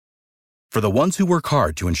For the ones who work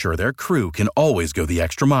hard to ensure their crew can always go the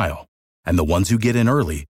extra mile, and the ones who get in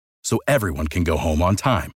early so everyone can go home on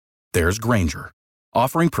time, there's Grainger,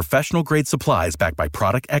 offering professional-grade supplies backed by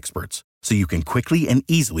product experts so you can quickly and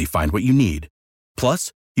easily find what you need.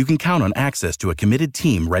 Plus, you can count on access to a committed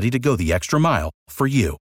team ready to go the extra mile for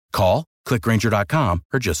you. Call, click Grainger.com,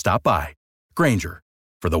 or just stop by. Grainger,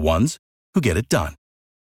 for the ones who get it done.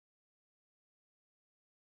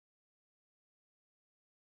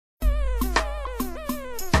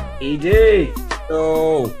 ED.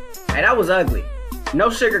 Oh. Hey, that was ugly. No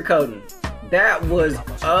sugarcoating. That was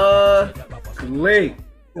ugly.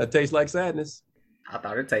 That tastes like sadness. I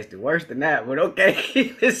thought it tasted worse than that, but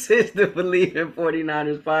okay. This is the Believe in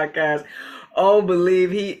 49ers podcast. Oh,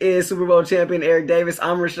 Believe. He is Super Bowl champion Eric Davis.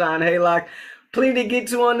 I'm Rashawn Haylock. Plenty to get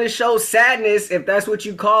to on this show. Sadness, if that's what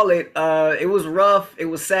you call it. It was rough. It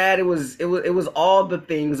was sad. It was all the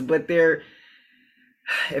things. But there,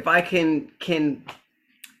 if I can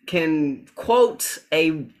quote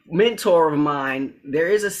a mentor of mine, there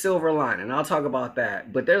is a silver lining. I'll talk about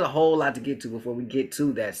that. But there's a whole lot to get to before we get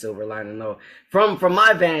to that silver lining, though. From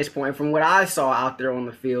my vantage point, from what I saw out there on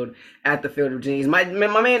the field, at the Field of Dreams, my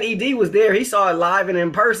man ED was there. He saw it live and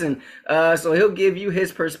in person. So he'll give you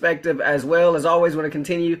his perspective as well. As always, want to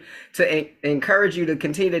continue to encourage you to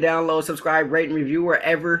continue to download, subscribe, rate, and review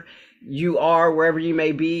wherever you are, wherever you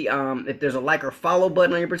may be. If there's a like or follow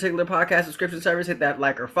button on your particular podcast subscription service, hit that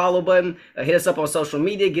like or follow button. Hit us up on social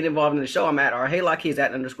media. Get involved in the show. I'm at RHaylock. He's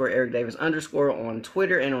at _Eric Davis_ on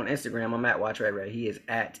Twitter and on Instagram. I'm at Watch Red Red. He is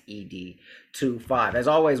at ED25. As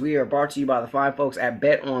always, we are brought to you by the fine folks at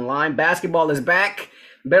Bet Online. Basketball is back.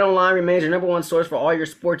 Bet Online remains your number one source for all your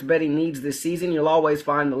sports betting needs this season. You'll always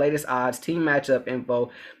find the latest odds, team matchup info,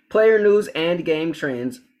 player news, and game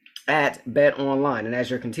trends at Bet Online. And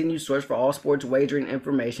as your continued source for all sports wagering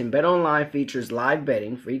information, Bet Online features live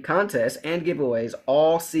betting, free contests, and giveaways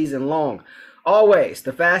all season long. Always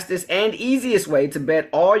the fastest and easiest way to bet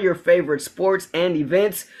all your favorite sports and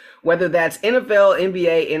events, whether that's NFL,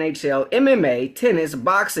 NBA, NHL, MMA, tennis,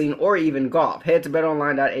 boxing, or even golf. Head to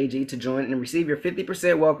betonline.ag to join and receive your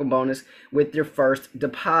 50% welcome bonus with your first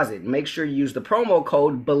deposit. Make sure you use the promo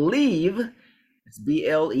code BELIEVE, it's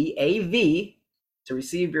BLEAV, to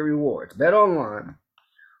receive your rewards. Bet Online,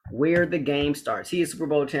 where the game starts. He is Super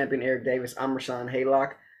Bowl champion Eric Davis. I'm Rashawn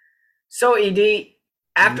Haylock. So, ED,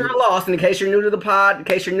 after a loss, and in case you're new to the pod, in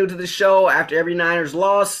case you're new to the show, after every Niners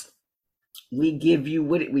loss, we give you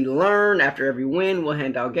what we learn. After every win, we'll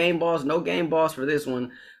hand out game balls. No game balls for this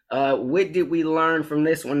one. What did we learn from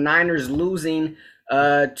this one? Niners losing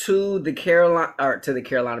to the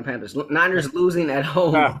Carolina Panthers. Niners losing at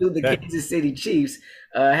home to the Kansas City Chiefs.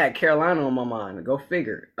 Had Carolina on my mind. Go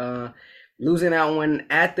figure. Losing that one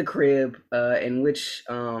at the crib, in which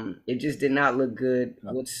it just did not look good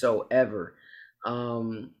whatsoever.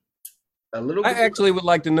 I actually would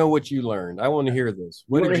like to know what you learned. I want to hear this.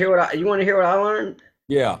 You want to hear what I learned?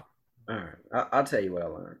 Yeah. All right. I'll tell you what I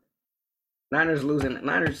learned. Niners losing.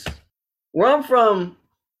 Niners. Where I'm from,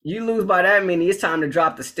 you lose by that many, it's time to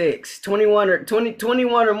drop the sticks. 21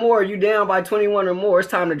 or more, you down by 21 or more, it's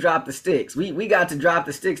time to drop the sticks. We got to drop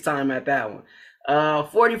the sticks time at that one.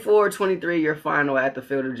 44-23, your final at the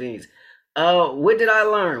Field of Dreams. What did I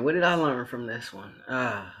learn? What did I learn from this one?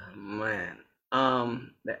 Man.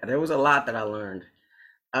 There was a lot that I learned.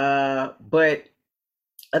 But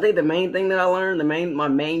I think the main thing that I learned, my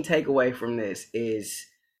main takeaway from this is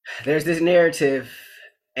there's this narrative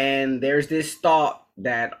and there's this thought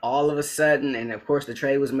that all of a sudden, and of course the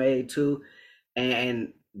trade was made too,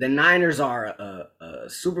 and the Niners are a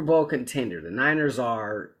Super Bowl contender. The Niners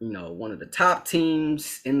are, one of the top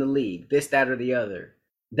teams in the league, this, that, or the other.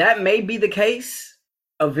 That may be the case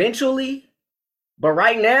eventually, but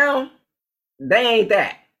right now, they ain't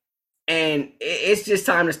that. And it's just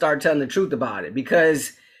time to start telling the truth about it,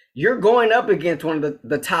 because you're going up against one of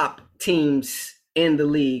the top teams in the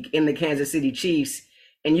league, in the Kansas City Chiefs,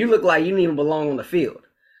 and you look like you don't even belong on the field.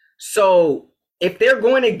 So if they're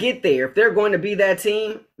going to get there, if they're going to be that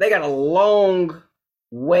team, they got a long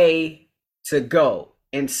way to go.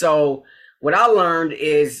 And so what I learned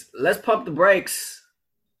is, let's pump the brakes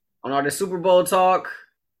on all the Super Bowl talk.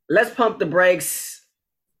 Let's pump the brakes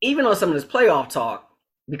even on some of this playoff talk,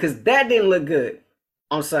 because that didn't look good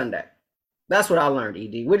on Sunday. That's what I learned,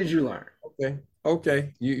 ED. What did you learn?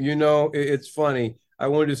 Okay. It's funny. I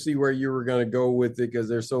wanted to see where you were going to go with it, because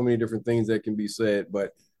there's so many different things that can be said.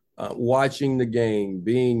 But watching the game,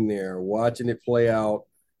 being there, watching it play out,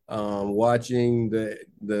 watching the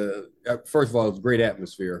first of all, it was a great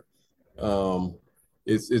atmosphere.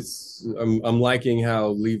 I'm liking how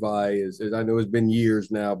Levi is. I know it's been years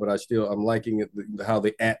now, but I'm liking it, how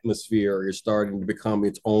the atmosphere is starting to become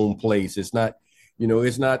its own place. It's not,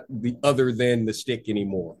 it's not the other than the stick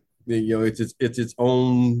anymore. It's its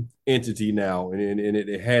own entity now, and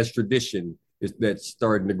it has tradition that's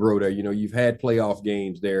starting to grow there. You've had playoff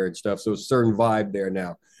games there and stuff, so it's a certain vibe there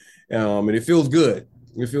now, and it feels good.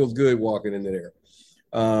 It feels good walking into there.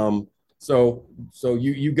 So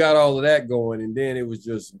you got all of that going, and then it was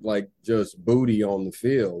just booty on the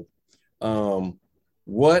field.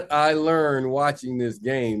 What I learned watching this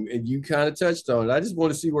game, and you kind of touched on it, I just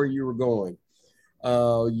want to see where you were going.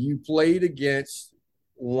 You played against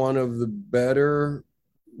one of the better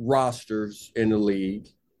rosters in the league.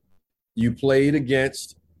 You played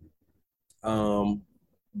against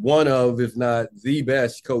one of, if not the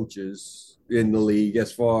best coaches in the league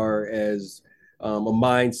as far as a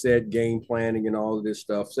mindset, game planning, and all of this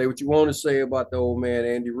stuff. Say what you want to say about the old man,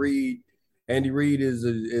 Andy Reid. Andy Reid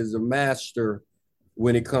is a master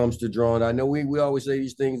when it comes to drawing. I know we always say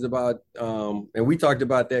these things about, and we talked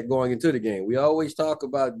about that going into the game. We always talk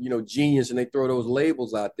about, genius, and they throw those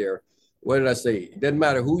labels out there. What did I say? It doesn't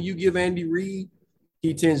matter who you give Andy Reid,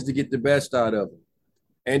 he tends to get the best out of them.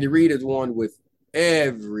 Andy Reid has won with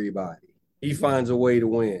everybody. He finds a way to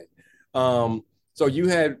win. So you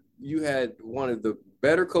had one of the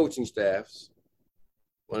better coaching staffs,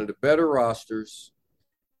 one of the better rosters,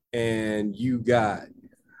 and you got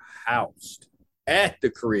housed at the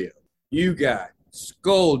crib. You got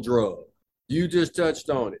skull drug. You just touched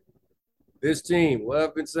on it. This team, what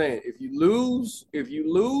I've been saying, if you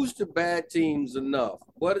lose to bad teams enough,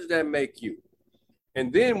 what does that make you?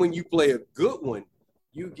 And then when you play a good one,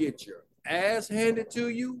 you get your ass handed to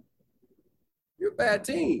you, you're a bad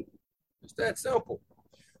team. It's that simple.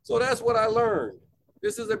 So that's what I learned.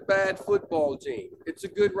 This is a bad football team. It's a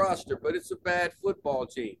good roster, but it's a bad football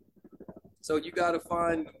team. So you got to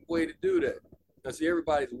find a way to do that. Now, see,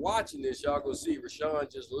 everybody's watching this. Y'all go see Rashawn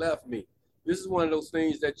just left me. This is one of those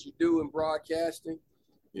things that you do in broadcasting.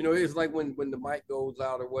 It's like when the mic goes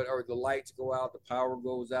out or the lights go out, the power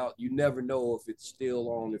goes out. You never know if it's still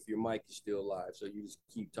on, if your mic is still live. So you just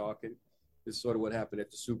keep talking. This is sort of what happened at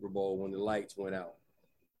the Super Bowl when the lights went out.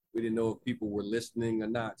 We didn't know if people were listening or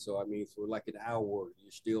not. So, for like an hour,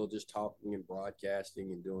 you're still just talking and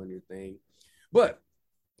broadcasting and doing your thing. But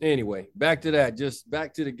anyway, back to that, just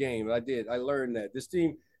back to the game. I learned that this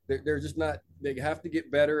team, they're just not, they have to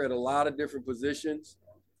get better at a lot of different positions.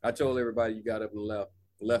 I told everybody you got up and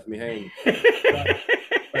left me hanging.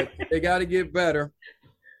 But they got to get better.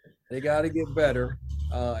 They got to get better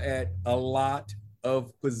at a lot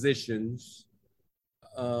of positions.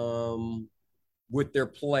 With their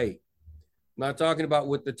play. I'm not talking about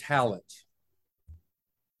with the talent.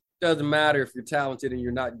 Doesn't matter if you're talented and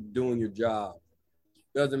you're not doing your job.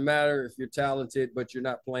 Doesn't matter if you're talented but you're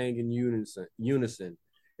not playing in unison.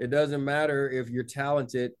 It doesn't matter if you're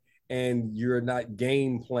talented and you're not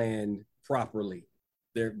game planned properly.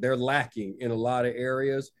 They're lacking in a lot of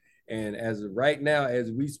areas. And as of right now,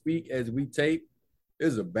 as we speak, as we tape,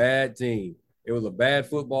 this is a bad team. It was a bad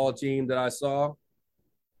football team that I saw.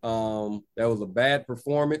 That was a bad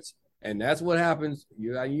performance, and that's what happens.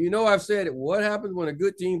 I've said it. What happens when a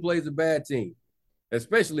good team plays a bad team,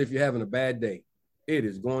 especially if you're having a bad day? It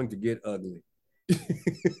is going to get ugly.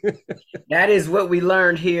 That is what we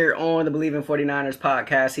learned here on the Believe in 49ers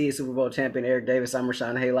podcast. He is Super Bowl champion Eric Davis. I'm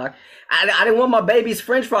Rashawn Haylock. I didn't want my baby's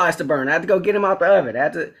French fries to burn. I had to go get them out the oven.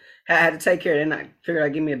 I had to take care of it, and I figured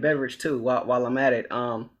I'd give me a beverage too while I'm at it.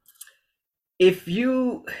 If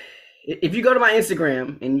you go to my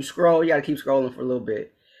Instagram and you scroll, you got to keep scrolling for a little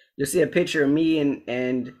bit. You'll see a picture of me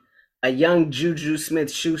and a young Juju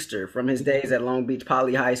Smith-Schuster from his days at Long Beach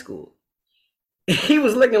Poly High School. He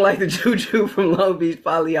was looking like the Juju from Long Beach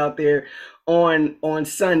Poly out there on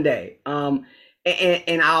Sunday.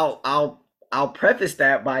 And I'll preface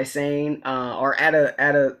that by saying, or add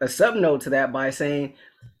a sub note to that by saying,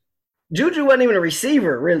 Juju wasn't even a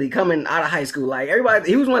receiver really coming out of high school. Like everybody,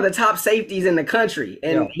 he was one of the top safeties in the country,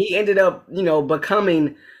 and he ended up,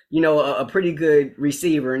 becoming, a pretty good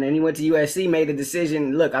receiver. And then he went to USC, made a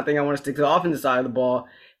decision. Look, I think I want to stick to the offensive side of the ball,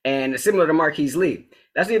 and similar to Marquise Lee.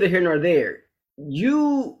 That's neither here nor there.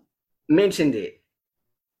 You mentioned it,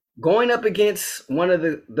 going up against one of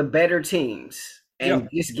the better teams and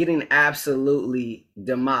just getting absolutely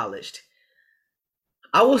demolished.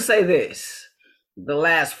 I will say this. The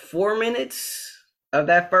last 4 minutes of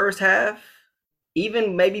that first half,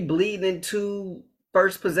 even maybe bleeding into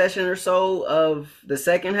first possession or so of the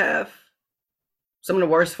second half, some of the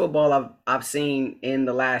worst football I've seen in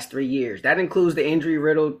the last 3 years. That includes the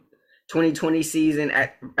injury-riddled 2020 season,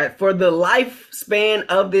 for the lifespan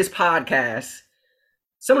of this podcast,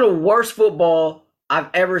 some of the worst football I've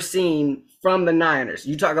ever seen from the Niners.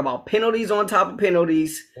 You talk about penalties on top of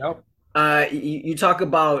penalties. Yep. You talk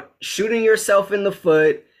about shooting yourself in the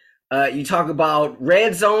foot. You talk about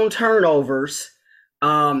red zone turnovers,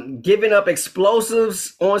 giving up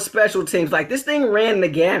explosives on special teams. Like, this thing ran the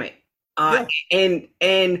gamut.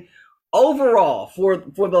 And overall, for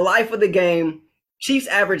the life of the game, Chiefs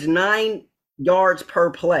average 9 yards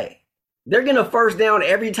per play. They're getting a first down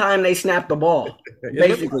every time they snap the ball,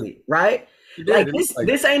 basically, right? Like,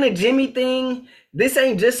 this ain't a Jimmy thing. This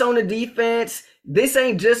ain't just on the defense. This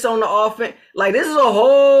ain't just on the offense. Like, this is a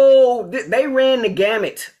whole – they ran the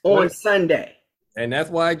gamut on Sunday. And that's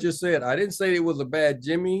why I just said, I didn't say it was a bad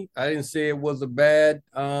Jimmy. I didn't say it was a bad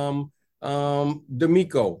D'Amico.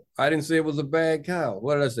 I didn't say it was a bad Kyle.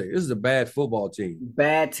 What did I say? This is a bad football team.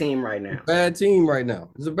 Bad team right now. Bad team right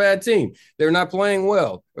now. It's a bad team. They're not playing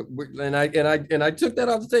well. And I took that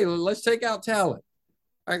off the table. Let's take out talent.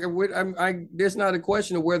 There's not a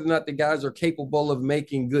question of whether or not the guys are capable of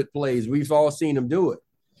making good plays. We've all seen them do it.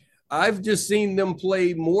 I've just seen them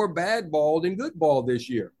play more bad ball than good ball this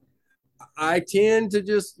year. I tend to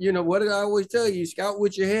just, what did I always tell you? Scout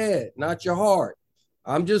with your head, not your heart.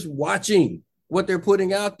 I'm just watching what they're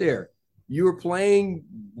putting out there. You're playing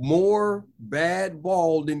more bad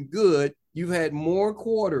ball than good. You've had more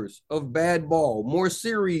quarters of bad ball, more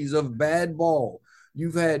series of bad ball.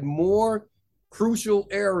 You've had more crucial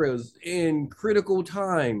errors in critical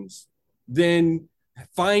times than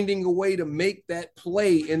finding a way to make that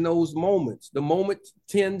play in those moments. The moment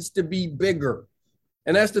tends to be bigger.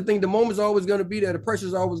 And that's the thing. The moment's always going to be there. The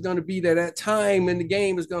pressure's always going to be there. That time in the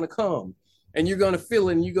game is going to come. And you're going to feel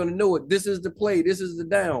it and you're going to know it. This is the play. This is the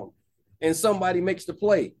down. And somebody makes the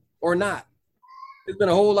play or not. There's been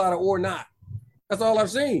a whole lot of or not. That's all I've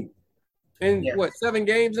seen. In 7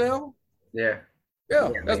 games now? Yeah. Yeah,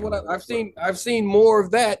 that's what I've seen. I've seen more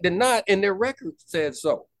of that than not, and their record said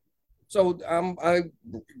so. So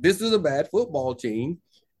this is a bad football team,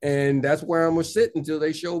 and that's where I'm gonna sit until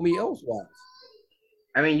they show me elsewise.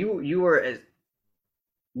 I mean, you were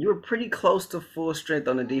pretty close to full strength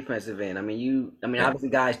on the defensive end. I mean, obviously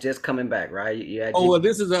guys just coming back, right?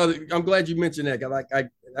 This is I'm glad you mentioned that.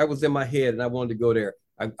 I was in my head and I wanted to go there.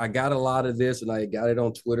 I got a lot of this, and I got it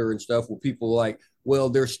on Twitter and stuff where people were like, well,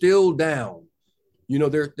 they're still down.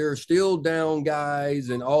 They're still down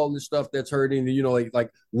guys and all this stuff that's hurting. Like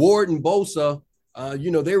Ward and Bosa,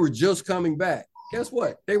 they were just coming back. Guess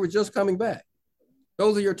what? They were just coming back.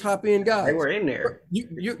 Those are your top end guys. They were in there.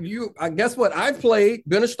 I guess what? I've played,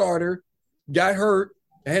 been a starter, got hurt,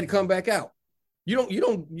 and had to come back out.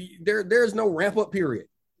 There's no ramp up period.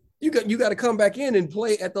 You got to come back in and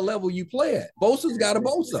play at the level you play at. Bosa's got a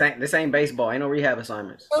Bosa. This ain't baseball. Ain't no rehab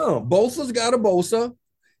assignments. No, Bosa's got a Bosa.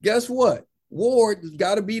 Guess what? Ward's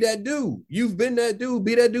got to be that dude. You've been that dude.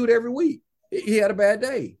 Be that dude every week. He had a bad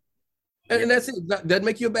day, and that's it. Doesn't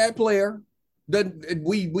make you a bad player.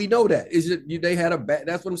 We know that. Is it? They had a bad.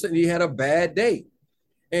 That's what I'm saying. He had a bad day,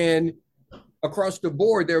 and across the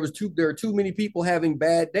board, there are too many people having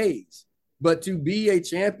bad days. But to be a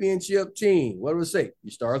championship team, what do I say?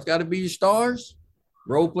 Your stars got to be your stars.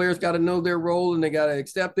 Role players got to know their role and they got to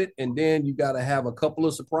accept it, and then you got to have a couple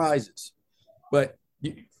of surprises. But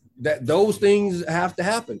those things have to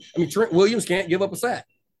happen. I mean, Trent Williams can't give up a sack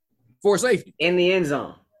for safety in the end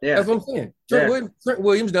zone. Yeah, that's what I'm saying. Trent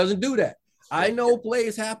Williams doesn't do that. I know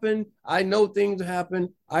plays happen. I know things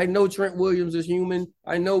happen. I know Trent Williams is human.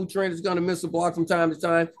 I know Trent is going to miss a block from time to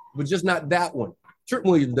time, but just not that one. Trent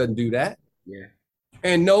Williams doesn't do that. Yeah.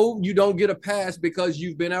 And no, you don't get a pass because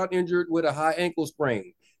you've been out injured with a high ankle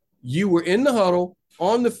sprain. You were in the huddle,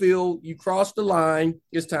 on the field, you crossed the line,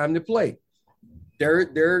 it's time to play.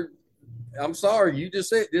 I'm sorry, you just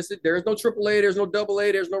said this. There's no AAA, there's no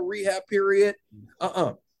AA, there's no rehab period.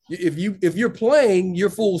 If you're playing, you're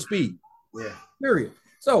full speed. Yeah. Period.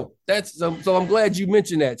 So I'm glad you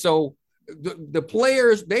mentioned that. So the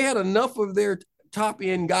players, they had enough of their top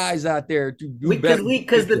end guys out there to do better.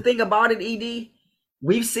 Because the thing about it, ED,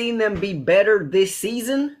 we've seen them be better this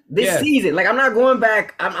season. Season, like I'm not going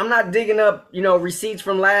back. I'm not digging up receipts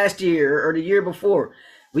from last year or the year before.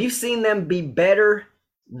 We've seen them be better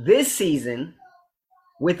this season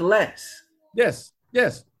with less. Yes.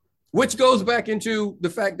 Which goes back into the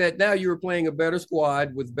fact that now you're playing a better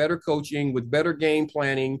squad with better coaching, with better game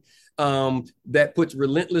planning, that puts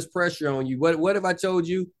relentless pressure on you. What have I told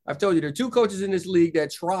you? I've told you there are 2 coaches in this league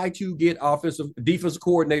that try to get defensive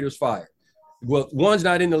coordinators fired. Well, one's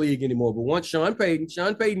not in the league anymore, but Sean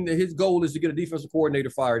Payton, his goal is to get a defensive coordinator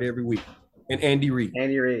fired every week. and Andy Reid.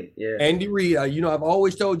 Andy Reid, yeah. Andy Reid, I've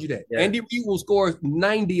always told you that. Yeah. Andy Reid will score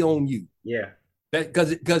 90 on you. Yeah. That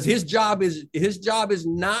because his job is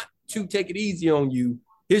not to take it easy on you.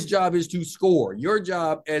 His job is to score. Your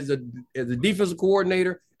job as a defensive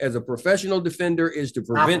coordinator, as a professional defender, is to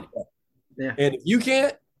prevent that. Yeah. And if you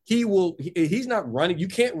can't, he's not running. You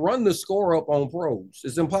can't run the score up on pros.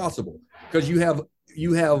 It's impossible because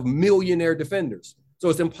you have millionaire defenders. So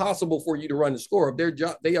it's impossible for you to run the score up. Their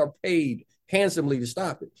job, they are paid handsomely to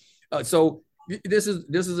stop it. So this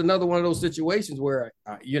is another one of those situations where,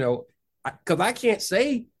 because I can't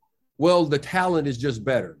say, well, the talent is just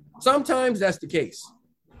better. Sometimes that's the case.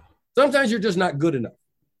 Sometimes you're just not good enough.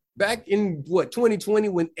 Back in 2020,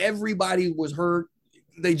 when everybody was hurt,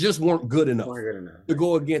 they just weren't good enough to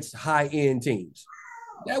go against high-end teams.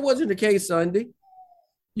 That wasn't the case Sunday.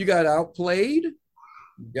 You got outplayed,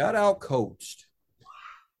 you got outcoached.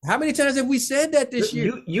 How many times have we said that this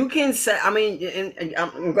year? You can say, I mean, and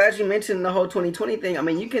I'm glad you mentioned the whole 2020 thing. I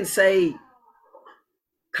mean, you can say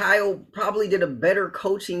Kyle probably did a better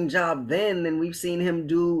coaching job then than we've seen him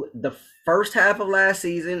do the first half of last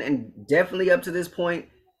season and definitely up to this point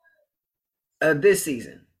this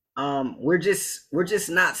season. We're just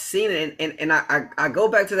not seeing it. And I go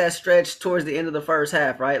back to that stretch towards the end of the first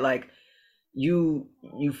half, right? Like you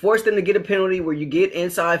force them to get a penalty where you get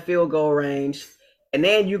inside field goal range, and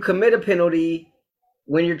then you commit a penalty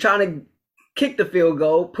when you're trying to kick the field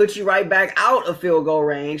goal, puts you right back out of field goal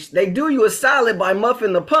range. They do you a solid by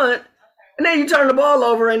muffing the punt, and then you turn the ball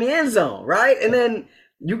over in the end zone, right? And then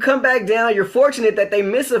you come back down. You're fortunate that they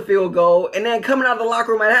miss a field goal, and then coming out of the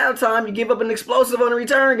locker room at halftime, you give up an explosive on a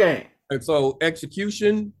return game. And so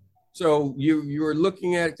execution. So you're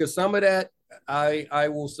looking at, because some of that I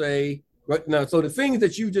will say, but no. So the things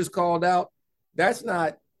that you just called out, that's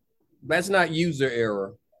not user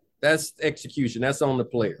error. That's execution. That's on the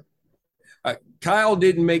player. Kyle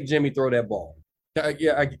didn't make Jimmy throw that ball.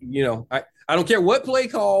 I don't care what play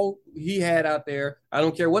call he had out there. I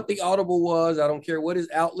don't care what the audible was. I don't care what his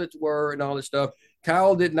outlets were and all this stuff.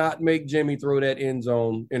 Kyle did not make Jimmy throw that end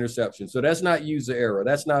zone interception. So that's not user error.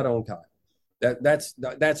 That's not on Kyle.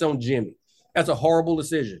 That's on Jimmy. That's a horrible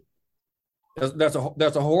decision. That's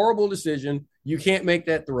a horrible decision. You can't make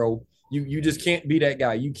that throw. You just can't be that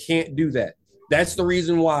guy. You can't do that. That's the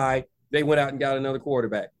reason why they went out and got another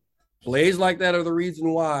quarterback. Plays like that are the reason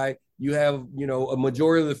why you have, a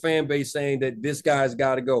majority of the fan base saying that this guy's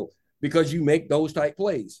got to go, because you make those type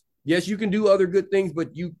plays. Yes, you can do other good things, but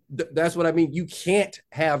that's what I mean. You can't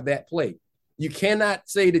have that play. You cannot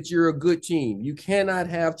say that you're a good team. You cannot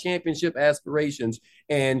have championship aspirations.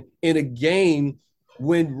 And in a game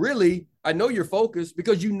when really, I know you're focused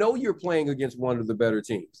because you're playing against one of the better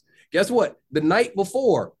teams. Guess what? The night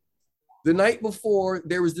before,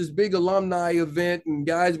 there was this big alumni event and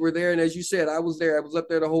guys were there. And as you said, I was there. I was up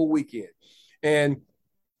there the whole weekend. And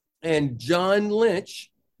John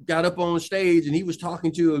Lynch got up on stage and he was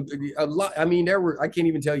talking to a lot. I mean, I can't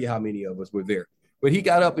even tell you how many of us were there. But he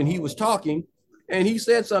got up and he was talking and he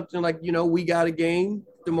said something like, we got a game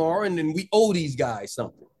tomorrow and then we owe these guys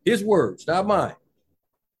something. His words, not mine.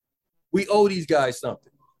 We owe these guys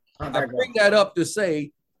something. I bring that up to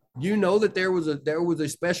say, that there was a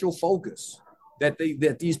special focus that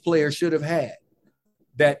these players should have had.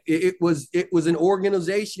 That it was an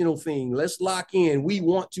organizational thing. Let's lock in. We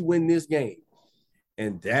want to win this game,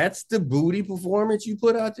 and that's the booty performance you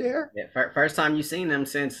put out there. Yeah, first time you've seen them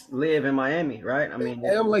since Live in Miami, right? I mean,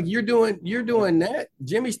 and I'm like, you're doing that.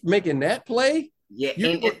 Jimmy's making that play. Yeah,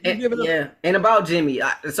 and about Jimmy.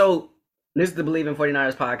 So this is the Believe in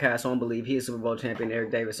 49ers podcast on Believe. He is Super Bowl champion.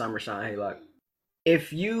 Eric Davis, I'm Rashawn Haylock.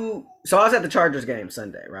 So I was at the Chargers game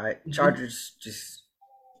Sunday, right? Mm-hmm. Chargers just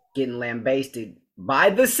getting lambasted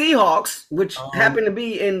by the Seahawks, which happen to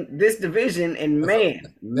be in this division. And are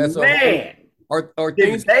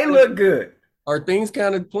things they look good? Are things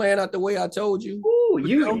kind of playing out the way I told you? Ooh,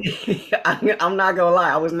 I'm not gonna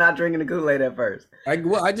lie, I was not drinking the Kool-Aid at first. I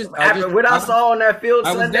saw on that field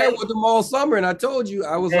Sunday, I was there with them all summer, and I told you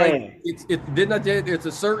I was like, it's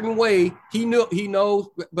a certain way. He knows,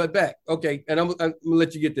 but back okay. And I'm gonna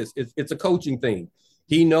let you get this. It's a coaching thing.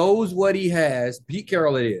 He knows what he has. Pete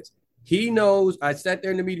Carroll, it is. He knows. I sat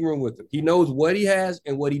there in the meeting room with him. He knows what he has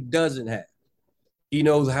and what he doesn't have. He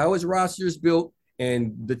knows how his roster is built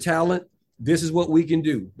and the talent. This is what we can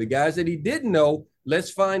do. The guys that he didn't know, let's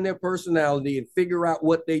find their personality and figure out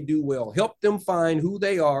what they do well. Help them find who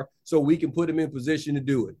they are so we can put them in position to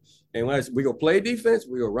do it. And when we're going to play defense,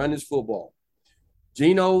 we're going to run this football.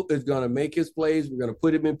 Geno is going to make his plays. We're going to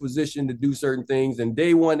put him in position to do certain things. And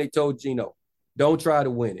day one, they told Geno, don't try to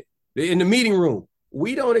win it. In the meeting room,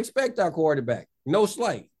 we don't expect our quarterback. No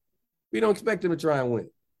slight. We don't expect him to try and win.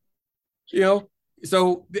 You know,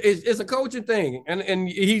 so it's a coaching thing, and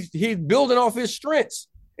he's building off his strengths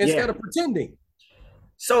instead of pretending.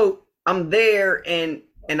 So I'm there, and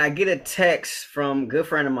I get a text from a good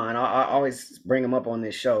friend of mine. I always bring him up on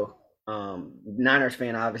this show. Niners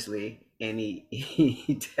fan, obviously, and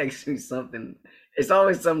he texts me something. It's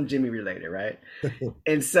always something Jimmy related, right?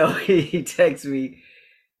 And so he texts me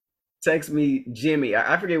Jimmy.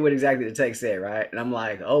 I forget what exactly the text said, right? And I'm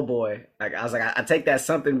like, oh boy. Like I was like, I take that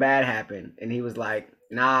something bad happened. And he was like,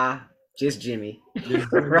 nah, just Jimmy.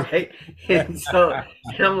 Right? And so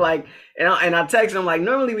and I'm like, and I text him like,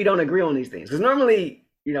 normally we don't agree on these things. Because normally,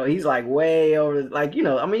 you know, he's like way over, like, you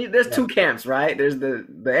know, I mean, there's two camps, right? There's the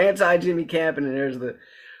anti-Jimmy camp, and then there's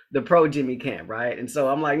the pro-Jimmy camp, right? And so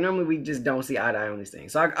I'm like, normally we just don't see eye to eye on these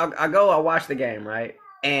things. So I watch the game, right?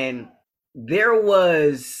 And there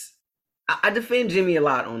was, I defend Jimmy a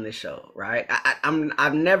lot on this show, right?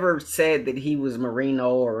 I've never said that he was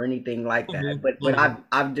Marino or anything like that, but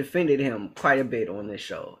I've defended him quite a bit on this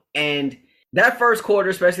show. And that first quarter,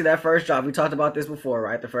 especially that first drive, we talked about this before,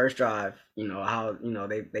 right? The first drive, you know, how, you know,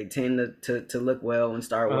 they tend to look well and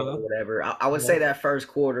start well or whatever. I would say that first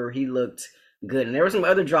quarter he looked good, and there were some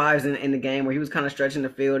other drives in the game where he was kind of stretching the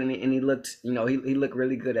field, and he looked, you know, he looked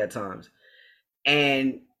really good at times.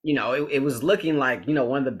 And you know, it was looking like, you know,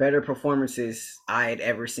 one of the better performances I had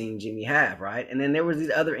ever seen Jimmy have, right? And then there was these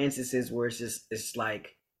other instances where it's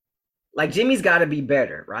like Jimmy's got to be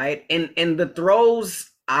better, right? And the throws,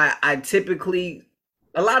 I typically,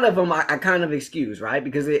 a lot of them I kind of excuse, right?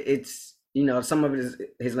 Because it's, you know, some of it is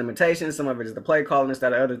his limitations, some of it is the play calling,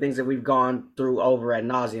 instead of other things that we've gone through over ad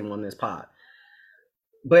nauseum on this pod.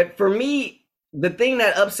 But for me, the thing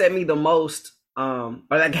that upset me the most, or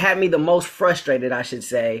like had me the most frustrated, I should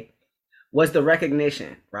say, was the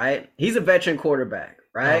recognition, right? He's a veteran quarterback,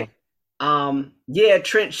 right? Yeah,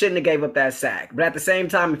 Trent shouldn't have gave up that sack. But at the same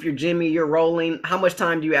time, if you're Jimmy, you're rolling, how much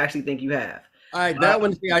time do you actually think you have? All right, that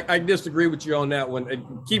one, I disagree with you on that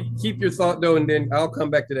one. Keep your thought though, and then I'll come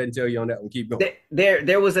back to that and tell you on that one. Keep going.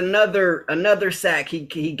 There was another sack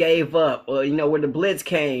he gave up, you know, where the blitz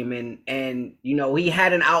came, and you know, he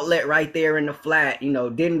had an outlet right there in the flat, you know,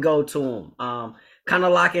 didn't go to him. Kind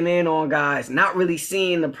of locking in on guys, not really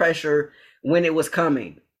seeing the pressure when it was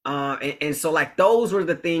coming. And so like those were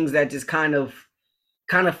the things that just kind of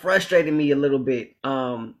frustrated me a little bit,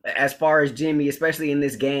 as far as Jimmy, especially in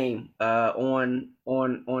this game, on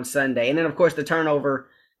Sunday. And then of course the turnover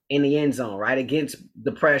in the end zone, right? Against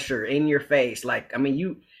the pressure in your face. Like, I mean,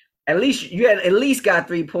 you had at least got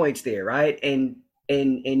 3 points there, right? And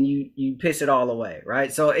you piss it all away,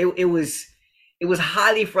 right? So it was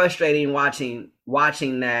highly frustrating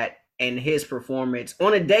watching that and his performance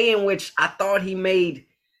on a day in which I thought he made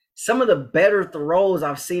some of the better throws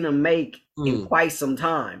I've seen him make in quite some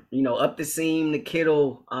time. You know, up the seam to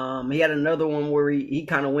Kittle. He had another one where he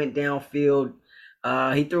kind of went downfield.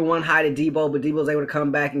 He threw one high to Debo, but Debo was able to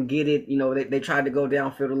come back and get it. You know, they tried to go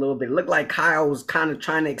downfield a little bit. It looked like Kyle was kind of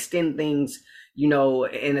trying to extend things, you know,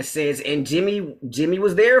 in a sense. And Jimmy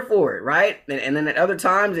was there for it, right? And then at other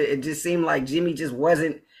times, it just seemed like Jimmy just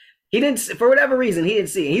wasn't. He didn't, for whatever reason, he didn't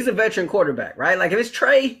see it. He's a veteran quarterback, right? Like if it's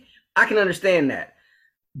Trey, I can understand that.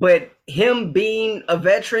 But him being a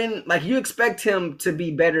veteran, like you expect him to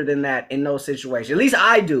be better than that in those situations. At least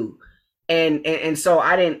I do. And so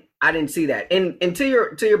I didn't see that. And to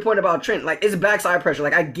your point about Trent, like it's backside pressure.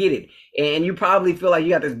 Like I get it. And you probably feel like you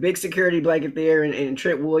got this big security blanket there and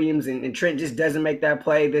Trent Williams and Trent just doesn't make that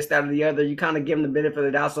play, this, that, or the other. You kind of give him the benefit of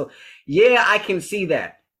the doubt. So yeah, I can see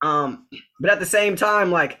that. But at the same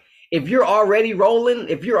time, like if you're already rolling,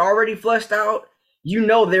 if you're already flushed out, you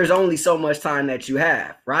know there's only so much time that you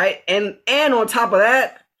have, right? And on top of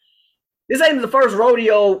that, this ain't the first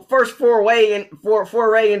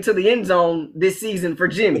foray into the end zone this season for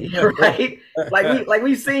Jimmy, right? like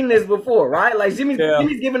we've seen this before, right? Like Jimmy's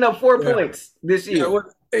giving up 4 points this year. Well,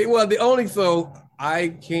 I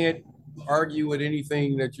can't argue with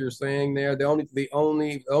anything that you're saying there. The only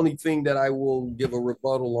thing that I will give a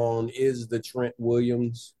rebuttal on is the Trent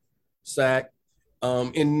Williams sack.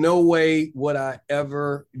 In no way would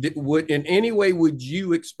would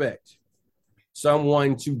you expect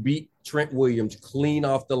someone to beat Trent Williams clean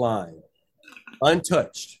off the line,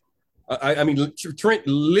 untouched? I mean, Trent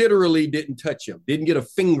literally didn't touch him, didn't get a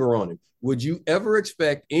finger on him. Would you ever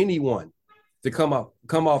expect anyone to come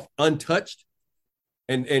off untouched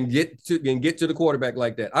and get to the quarterback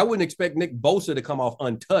like that? I wouldn't expect Nick Bosa to come off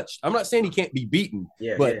untouched. I'm not saying he can't be beaten,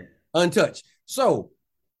 but untouched. So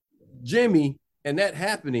Jimmy. And that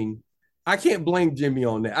happening, I can't blame Jimmy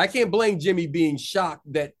on that. I can't blame Jimmy being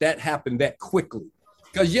shocked that happened that quickly.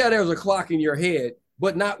 Because, there was a clock in your head,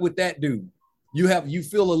 but not with that dude. You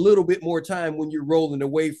feel a little bit more time when you're rolling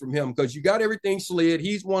away from him because you got everything slid.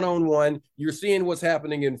 He's one-on-one. You're seeing what's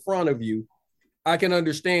happening in front of you. I can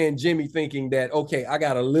understand Jimmy thinking that, okay, I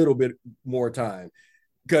got a little bit more time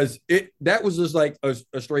because that was just like a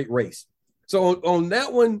straight race. So on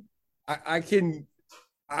that one,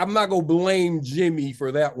 I'm not gonna blame Jimmy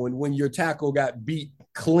for that one when your tackle got beat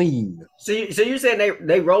clean. So you're saying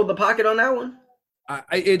they rolled the pocket on that one?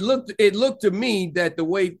 It looked to me that the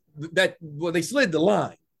way that they slid the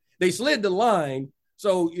line. They slid the line.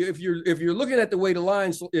 So if you're looking at the way the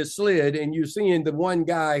line is slid and you're seeing the one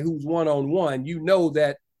guy who's one-on-one, you know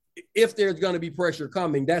that if there's going to be pressure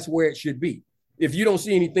coming, that's where it should be. If you don't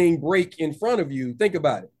see anything break in front of you, think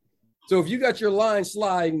about it. So if you got your line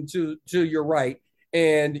sliding to your right,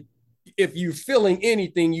 and if you're feeling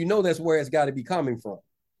anything, you know that's where it's got to be coming from.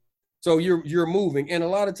 So you're moving, and a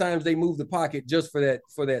lot of times they move the pocket just for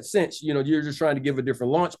that sense. You know, you're just trying to give a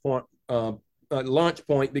different launch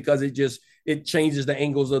point because it changes the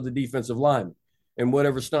angles of the defensive lineman and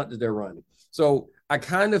whatever stunt that they're running. So I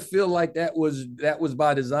kind of feel like that was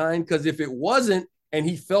by design, because if it wasn't and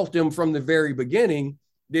he felt them from the very beginning,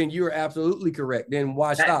 then you're absolutely correct. Then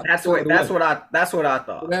why stop? That's what I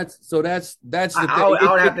thought. That's the thing. I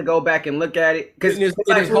would have to go back and look at it because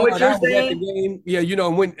like what you're saying. Yeah, you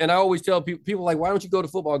know, and I always tell people like, why don't you go to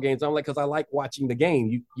football games? I'm like, because I like watching the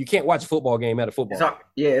game. You can't watch a football game at a football. It's hard.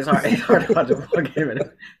 It's hard to watch a football game.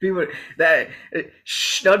 People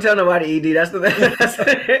don't tell nobody. Ed. That's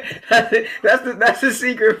the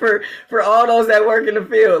secret for all those that work in the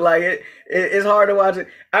field. Like it's hard to watch it.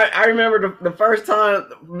 I remember the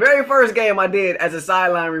very first game I did as a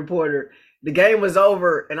sideline reporter. The game was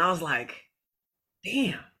over, and I was like,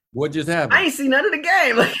 "Damn, what just happened? I ain't seen none of the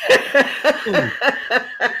game."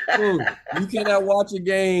 You cannot watch a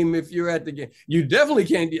game if you're at the game. You definitely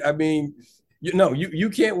can't. I mean, you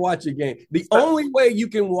can't watch a game. The only way you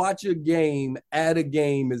can watch a game at a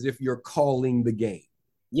game is if you're calling the game.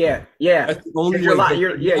 Yeah. That's the only way.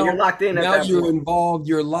 You're locked in. Now you're involved.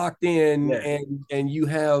 You're locked in, and you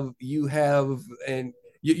have, and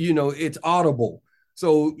you know it's audible.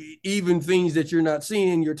 So even things that you're not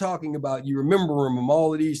seeing, you're talking about. You remember them.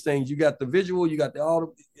 All of these things. You got the visual. You got the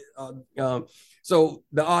audio. So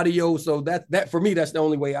the audio. So that for me, that's the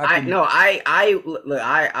only way I can.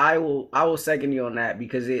 I will second you on that,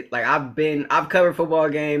 because I've covered football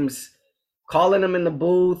games, calling them in the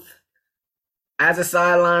booth, as a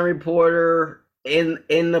sideline reporter, in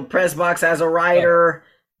the press box as a writer,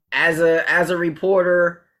 as a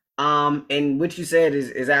reporter, and what you said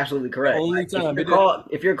is absolutely correct.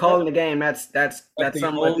 If you're calling the game, that's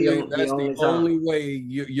somewhat the only way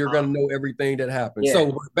you're going to know everything that happens. Yeah.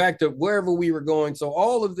 So back to wherever we were going. So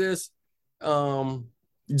all of this,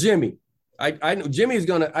 Jimmy, I know Jimmy's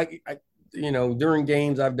going to, during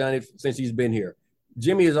games I've done it since he's been here.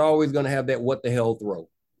 Jimmy is always going to have that what the hell throw.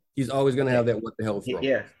 He's always going to have that what the hell throw.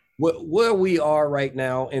 Yeah. Where we are right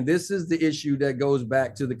now, and this is the issue that goes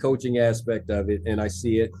back to the coaching aspect of it, and I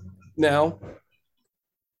see it now.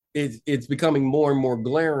 It's becoming more and more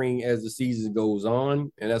glaring as the season goes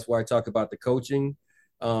on, and that's why I talk about the coaching,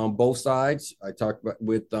 both sides. I talked about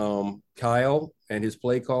with Kyle and his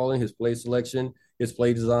play calling, his play selection, his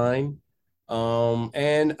play design,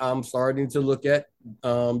 and I'm starting to look at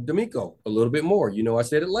DeMeco a little bit more. I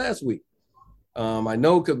said it last week. I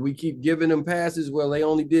know because we keep giving them passes. Well, they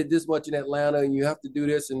only did this much in Atlanta, and you have to do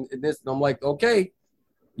this and this. And I'm like, okay,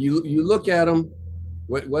 you look at them.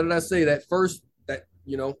 What did I say? That first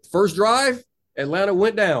drive, Atlanta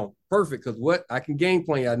went down. Perfect, because I can game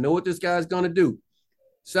plan. I know what this guy's going to do.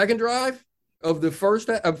 Second drive of the first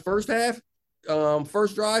half,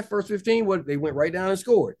 first drive, first 15, they went right down and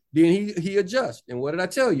scored. Then he adjusts. And what did I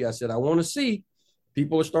tell you? I said, I want to see.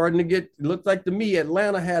 People are starting to it looked like to me,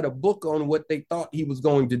 Atlanta had a book on what they thought he was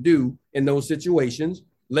going to do in those situations.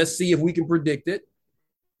 Let's see if we can predict it.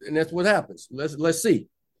 And that's what happens. Let's see.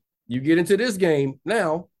 You get into this game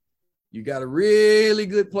now, you got a really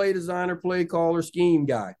good play designer, play caller, scheme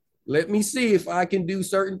guy. Let me see if I can do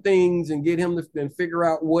certain things and get him to figure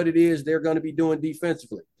out what it is they're going to be doing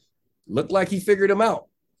defensively. Looked like he figured them out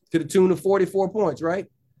to the tune of 44 points, right?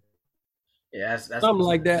 Yeah, that's something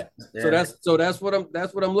like that. Yeah. So that's what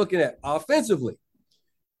I'm looking at offensively.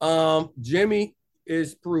 Jimmy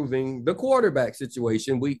is proving the quarterback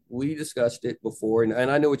situation. We discussed it before,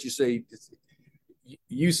 and I know what you say.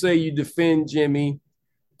 You say you defend Jimmy.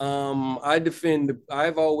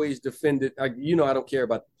 I've always defended. I don't care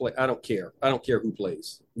about the play. I don't care who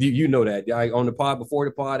plays. You know that. On the pod, before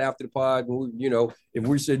the pod, after the pod. If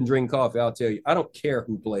we're sitting drinking coffee, I'll tell you I don't care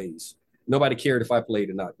who plays. Nobody cared if I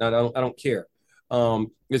played or not. I don't care.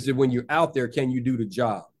 Is that when you're out there, can you do the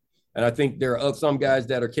job? And I think there are some guys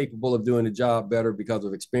that are capable of doing the job better because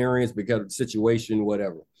of experience, because of the situation,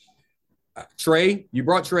 whatever. Trey, you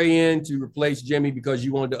brought Trey in to replace Jimmy because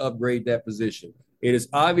you wanted to upgrade that position. It is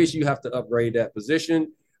obvious you have to upgrade that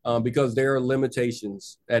position because there are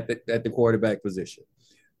limitations at the quarterback position.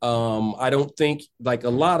 I don't think, like a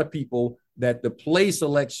lot of people, that the play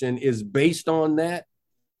selection is based on that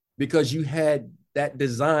because you had that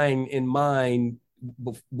design in mind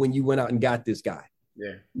when you went out and got this guy.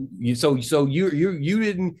 Yeah. You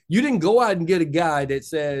didn't go out and get a guy that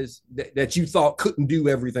says that you thought couldn't do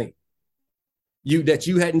everything. That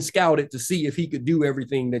you hadn't scouted to see if he could do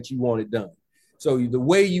everything that you wanted done. So the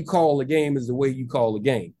way you call a game is the way you call a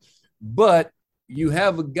game. But you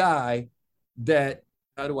have a guy that,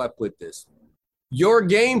 how do I put this? Your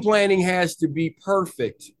game planning has to be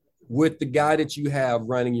perfect with the guy that you have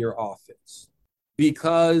running your offense.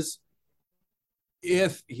 Because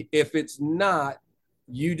if it's not,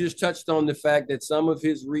 you just touched on the fact that some of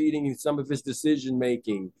his reading and some of his decision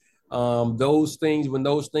making, those things, when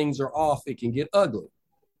those things are off, it can get ugly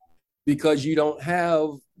because you don't have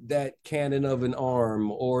that cannon of an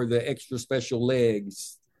arm or the extra special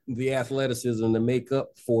legs, the athleticism to make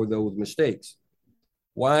up for those mistakes.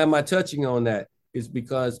 Why am I touching on that? It's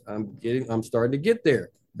because I'm starting to get there.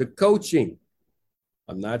 The coaching.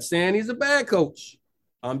 I'm not saying he's a bad coach.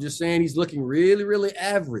 I'm just saying he's looking really, really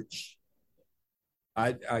average.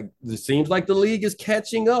 It seems like the league is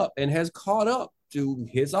catching up and has caught up to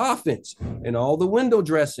his offense and all the window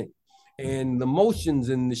dressing and the motions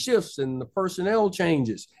and the shifts and the personnel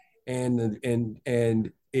changes. And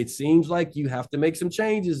it seems like you have to make some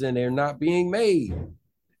changes and they're not being made.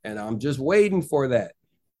 And I'm just waiting for that.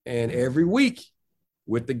 And every week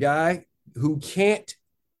with the guy who can't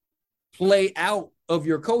play out of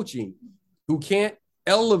your coaching, who can't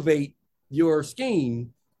elevate your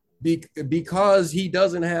scheme because he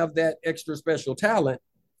doesn't have that extra special talent,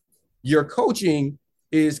 your coaching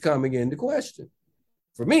is coming into question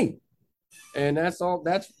for me. And that's all.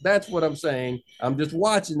 That's what I'm saying. I'm just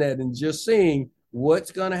watching that and just seeing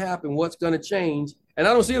what's going to happen, what's going to change. And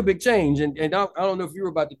I don't see a big change. And I don't know if you were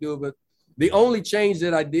about to do it, but the only change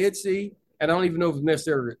that I did see, and I don't even know if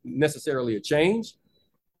it's necessarily a change,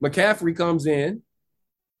 McCaffrey comes in,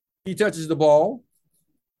 he touches the ball,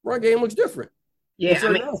 run game looks different. Yeah, I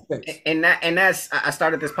mean, that's I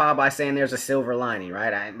started this pod by saying there's a silver lining,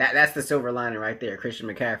 right? That's the silver lining right there. Christian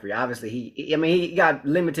McCaffrey, obviously he got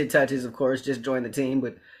limited touches, of course, just joined the team,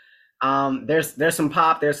 but there's some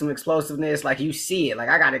pop, there's some explosiveness, like you see it. Like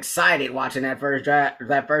I got excited watching that first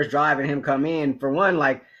drive and him come in. For one,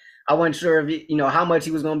 like I wasn't sure if how much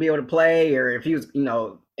he was going to be able to play or if he was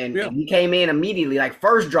and he came in immediately, like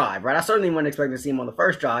first drive, right? I certainly wasn't expecting to see him on the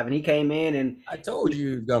first drive, and he came in and I told you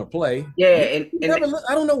he was gonna play. Yeah, I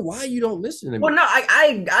don't know why you don't listen to me. Well, no,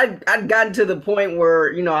 I'd gotten to the point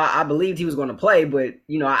where I believed he was going to play, but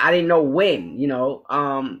I didn't know when,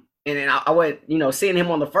 and then I went, seeing him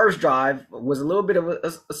on the first drive was a little bit of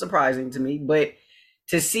a surprising to me, but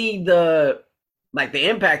to see the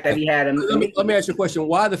impact that he had. Let me ask you a question: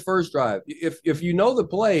 why the first drive? If you know the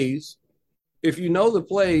plays. If you know the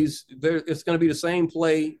plays, it's going to be the same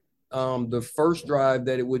play the first drive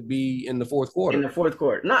that it would be in the fourth quarter. In the fourth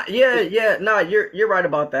quarter, you're right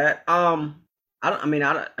about that. I mean,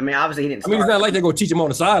 obviously he didn't. I mean, it's not like they're going to teach him on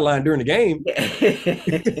the sideline during the game.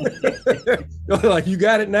 Like, you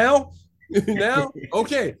got it now. Now,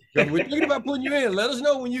 okay. We're thinking about putting you in. Let us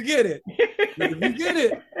know when you get it. If you get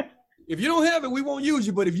it, if you don't have it, we won't use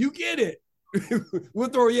you. But if you get it, we'll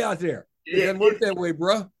throw you out there. It doesn't work that way,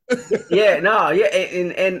 bro. And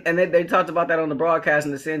they talked about that on the broadcast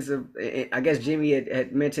in the sense of, I guess Jimmy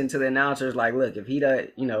had mentioned to the announcers, like, look, if he does,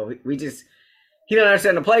 he don't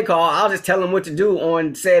understand the play call, I'll just tell him what to do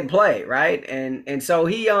on said play, right? And so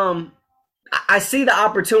he I see the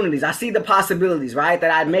opportunities, I see the possibilities, right,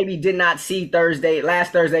 that I maybe did not see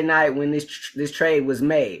last Thursday night when this trade was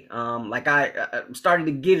made. Like I started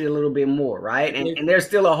to get it a little bit more, right? And there's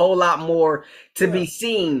still a whole lot more to be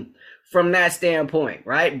seen from that standpoint,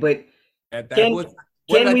 right? But can we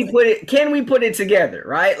put it together,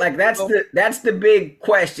 right? Like that's the big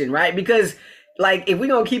question, right? Because like if we're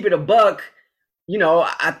gonna keep it a buck,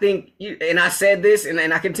 I think and I said this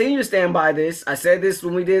and I continue to stand by this. I said this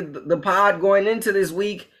when we did the pod going into this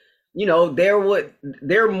week.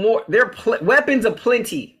 Weapons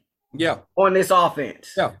aplenty. Yeah. On this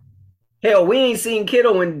offense. Yeah. Hell, we ain't seen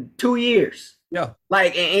Kittle in 2 years. Yeah.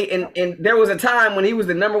 Like, and there was a time when he was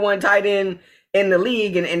the number one tight end in the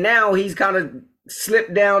league, and now he's kind of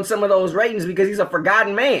slipped down some of those ratings because he's a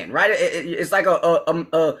forgotten man, right? It's like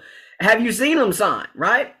have you seen him sign,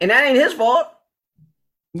 right? And that ain't his fault.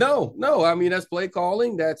 No. I mean, that's play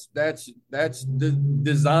calling. That's the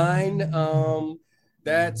design.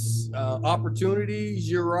 That's opportunities.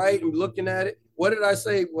 You're right. I'm looking at it. What did I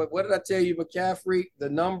say? What did I tell you, McCaffrey? The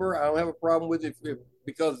number. I don't have a problem with it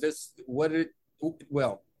because this. What did?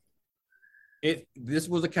 Well, this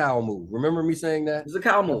was a cow move. Remember me saying that? It's a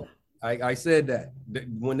cow move. I said that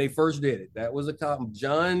when they first did it. That was a cow.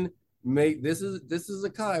 John made this is a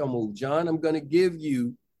Kyle move. John, I'm going to give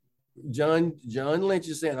you. John Lynch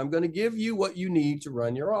is saying, I'm going to give you what you need to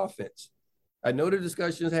run your offense. I know the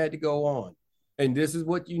discussions had to go on, and this is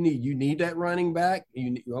what you need. You need that running back.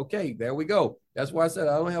 Okay, there we go. That's why I said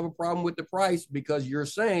I don't have a problem with the price because you're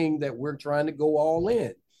saying that we're trying to go all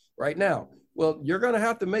in right now. Well, you're going to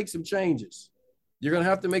have to make some changes. You're going to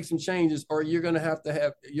have to make some changes, or you're going to have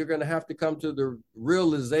to come to the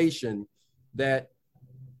realization that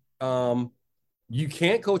you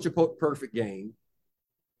can't coach a perfect game.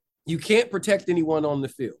 You can't protect anyone on the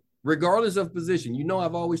field, regardless of position. You know,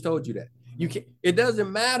 I've always told you that. You can't. It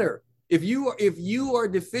doesn't matter if you are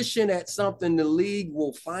deficient at something. The league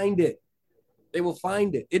will find it. They will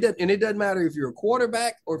find it. It doesn't matter if you're a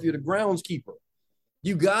quarterback or if you're the groundskeeper.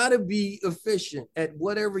 You got to be efficient at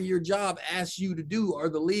whatever your job asks you to do, or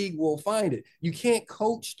the league will find it. You can't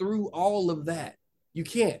coach through all of that. You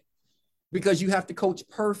can't, because you have to coach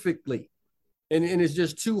perfectly. And it's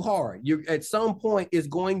just too hard. You at some point it's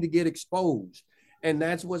going to get exposed, and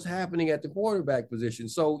that's what's happening at the quarterback position.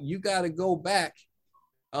 So you got to go back,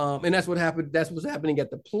 and that's what happened. That's what's happening at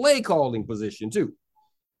the play calling position too,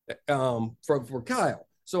 for Kyle.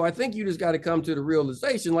 So I think you just got to come to the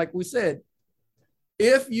realization, like we said,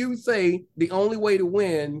 if you say the only way to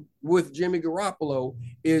win with Jimmy Garoppolo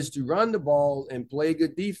is to run the ball and play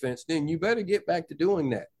good defense, then you better get back to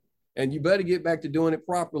doing that. And you better get back to doing it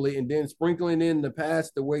properly and then sprinkling in the pass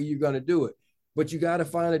the way you're going to do it. But you got to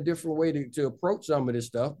find a different way to approach some of this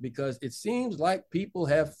stuff, because it seems like people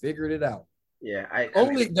have figured it out. Yeah.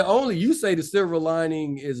 You say the silver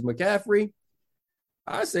lining is McCaffrey.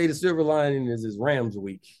 I say the silver lining is Rams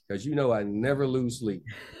week, because you know I never lose sleep.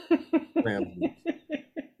 Rams week.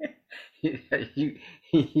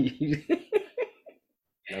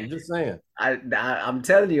 I'm just saying. I'm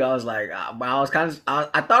telling you, I was like,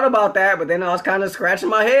 I thought about that, but then I was kind of scratching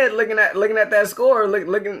my head looking at that score,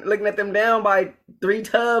 looking at them down by 3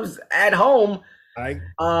 tubs at home. I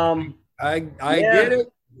get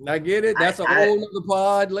it. I get it. That's a whole other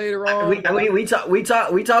pod later on.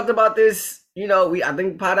 We talked about this. You know, I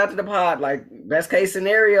think pod after the pod, like best case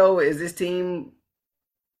scenario is this team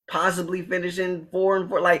possibly finishing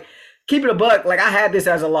 4-4, like. Keep it a buck, like I had this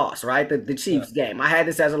as a loss, right? The Chiefs game. I had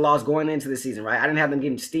this as a loss going into the season, right? I didn't have them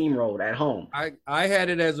getting steamrolled at home. I had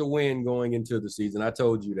it as a win going into the season. I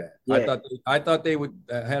told you that. Yeah. I thought they would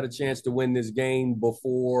had a chance to win this game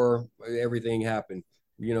before everything happened.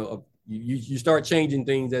 You know, you start changing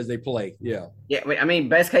things as they play. Yeah. Yeah, I mean,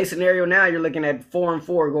 best case scenario now, you're looking at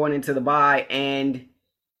 4-4 going into the bye, and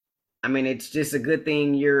I mean, it's just a good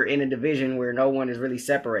thing you're in a division where no one is really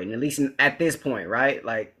separating, at least at this point, right?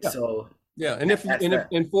 Like, yeah. So. Yeah, and if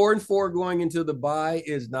 4-4 going into the bye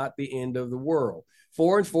is not the end of the world.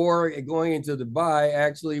 4-4 going into the bye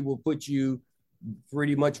actually will put you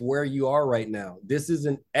pretty much where you are right now. This is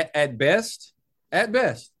at best,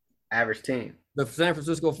 average team. The San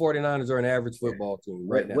Francisco 49ers are an average football team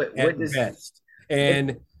right now, at best.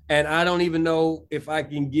 And I don't even know if I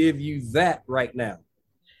can give you that right now.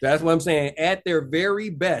 That's what I'm saying. At their very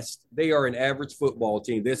best, they are an average football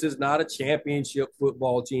team. This is not a championship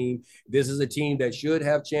football team. This is a team that should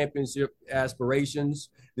have championship aspirations.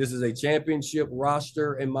 This is a championship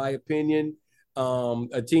roster, in my opinion.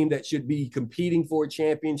 A team that should be competing for a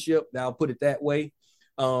championship. I'll put it that way.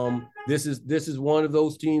 This is one of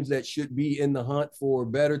those teams that should be in the hunt for a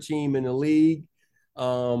better team in the league.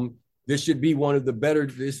 This should be one of the better.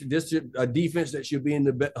 This should a defense that should be in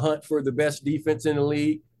the hunt for the best defense in the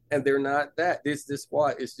league. And they're not that. This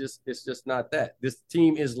squad is just not that. This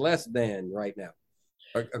team is less than right now,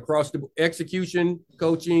 across the execution,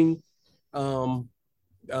 coaching. I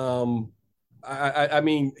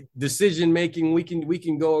mean, decision making. We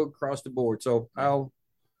can go across the board. So I'll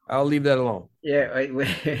leave that alone. Yeah,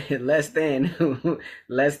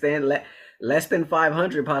 less than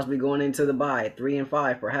 500 possibly going into the bye,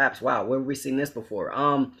 3-5 perhaps. Wow, where have we seen this before?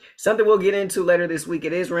 Something we'll get into later this week.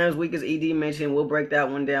 It is Rams week, as ED mentioned. We'll break that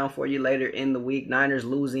one down for you later in the week. Niners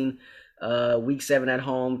losing week 7 at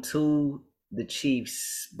home to the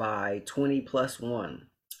Chiefs by 20+1.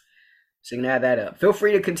 So you can add that up. Feel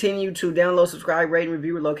free to continue to download, subscribe, rate, and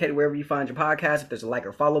review. We're located wherever you find your podcast. If there's a like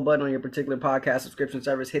or follow button on your particular podcast subscription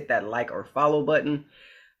service, hit that like or follow button.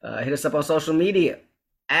 Hit us up on social media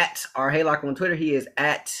at R Haylock on Twitter. He is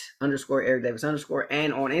at _Eric Davis _.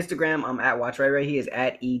 And on Instagram, I'm at Watch Ray Ray. He is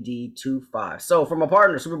at ED25. So from a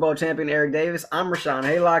partner, Super Bowl champion Eric Davis, I'm Rashawn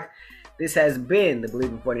Haylock. This has been the Believe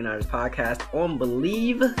in 49ers podcast on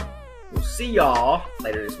Believe. We'll see y'all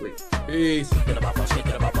later this week. Peace.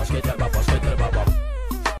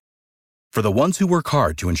 For the ones who work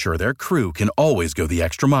hard to ensure their crew can always go the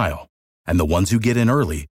extra mile, and the ones who get in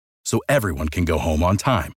early so everyone can go home on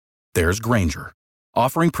time, there's Grainger,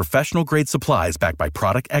 offering professional-grade supplies backed by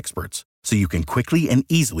product experts so you can quickly and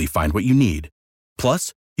easily find what you need.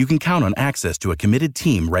 Plus, you can count on access to a committed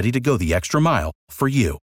team ready to go the extra mile for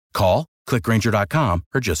you. Call, click Grainger.com,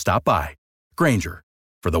 or just stop by. Grainger,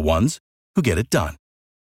 for the ones who get it done.